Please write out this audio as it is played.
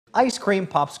Ice cream,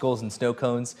 popsicles, and snow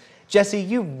cones. Jesse,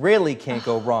 you really can't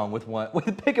go wrong with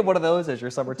picking one of those as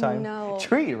your summertime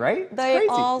treat, right? It's they crazy.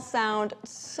 all sound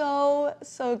so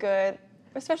good,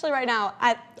 especially right now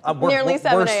at nearly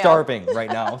 7 a.m. We're starving right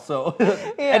now, so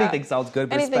anything sounds good,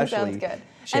 but anything especially sounds good.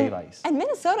 shave ice. And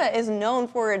Minnesota is known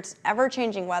for its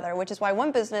ever-changing weather, which is why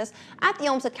one business at the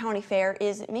Olmsted County Fair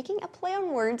is making a play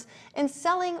on words and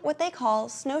selling what they call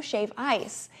snow shave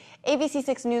ice.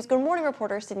 ABC6 News Good Morning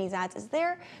reporter Sydney Zatz is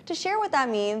there to share what that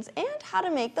means and how to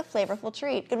make the flavorful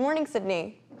treat. Good morning,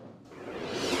 Sydney.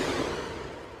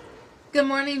 Good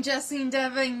morning, Jesse and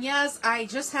Devin. Yes, I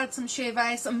just had some shave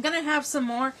ice. I'm going to have some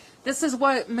more. This is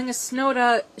what Minne'SNO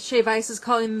da Shave Ice is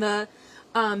calling the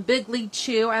Big League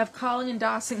Chew. I have Collin and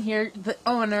Dawson here, the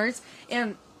owners.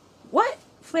 And what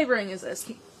flavoring is this?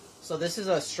 So this is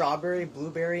a strawberry,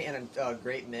 blueberry, and a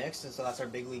grape mix, and so that's our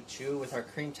Big League Chew with our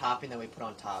cream topping that we put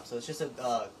on top. So it's just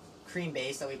a cream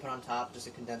base that we put on top, just a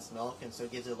condensed milk, and so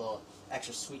it gives it a little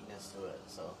extra sweetness to it.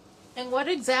 So. And what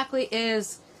exactly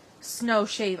is snow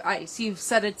shave ice? You've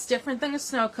said it's different than a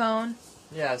snow cone.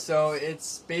 Yeah, so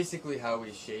it's basically how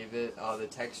we shave it, the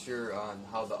texture on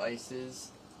how the ice is,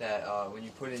 that when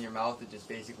you put it in your mouth, it just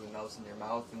basically melts in your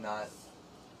mouth and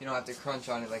you don't have to crunch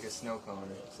on it like a snow cone,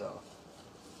 so.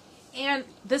 And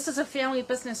this is a family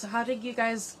business, so how did you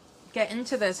guys get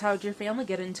into this? How did your family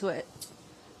get into it?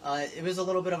 It was a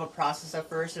little bit of a process at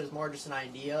first. It was more just an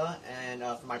idea and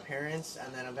for my parents,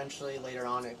 and then eventually later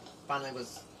on it finally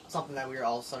was something that we were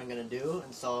all of a sudden going to do.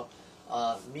 And so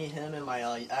me, him, and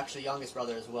my actually youngest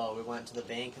brother as well, we went to the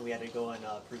bank and we had to go and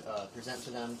present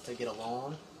to them to get a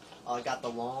loan. Got the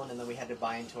loan, and then we had to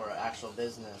buy into our actual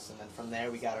business, and then from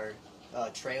there we got our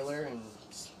trailer and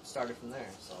started from there.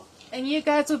 So. And you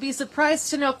guys would be surprised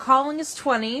to know Collin is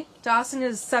 20, Dawson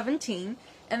is 17,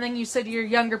 and then you said your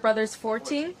younger brother's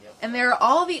 14, yep. And they're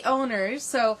all the owners,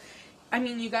 so, I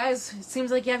mean, you guys, it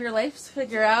seems like you have your life to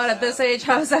figure out at this age.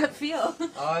 How does that feel?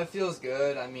 It feels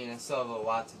good. I mean, I still have a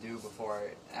lot to do before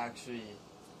I actually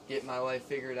get my life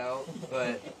figured out,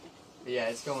 but yeah,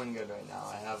 it's going good right now.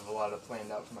 I have a lot of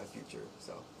planned out for my future,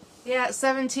 so. Yeah, at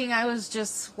 17, I was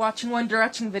just watching One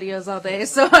Direction videos all day,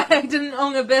 so I didn't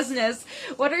own a business.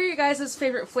 What are your guys'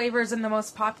 favorite flavors and the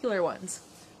most popular ones?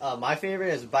 My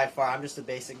favorite is by far, I'm just a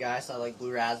basic guy, so I like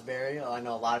blue raspberry. I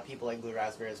know a lot of people like blue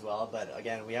raspberry as well, but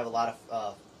again, we have a lot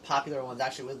of popular ones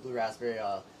actually with blue raspberry.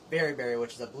 Berry Berry,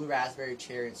 which is a blue raspberry,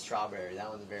 cherry, and strawberry. That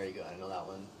one's very good. I know that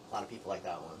one. A lot of people like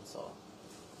that one, so.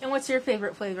 And what's your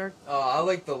favorite flavor? I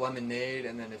like the lemonade,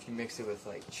 and then if you mix it with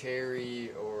like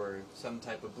cherry or some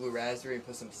type of blue raspberry and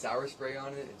put some sour spray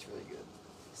on it, it's really good.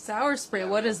 Sour spray,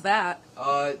 what is that?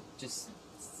 Just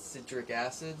citric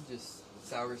acid, just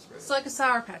sour spray. It's like a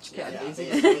Sour Patch Kid. Yeah,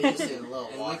 basically just in a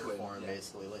little water liquid, form,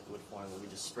 basically, liquid form, that we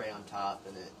just spray on top,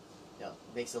 and it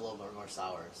makes it a little bit more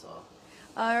sour, so.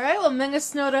 Alright, well,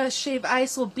 Minne'SNO da Shave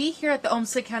Ice will be here at the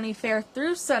Olmsted County Fair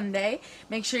through Sunday.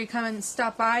 Make sure you come and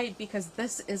stop by because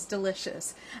this is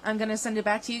delicious. I'm going to send it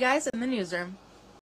back to you guys in the newsroom.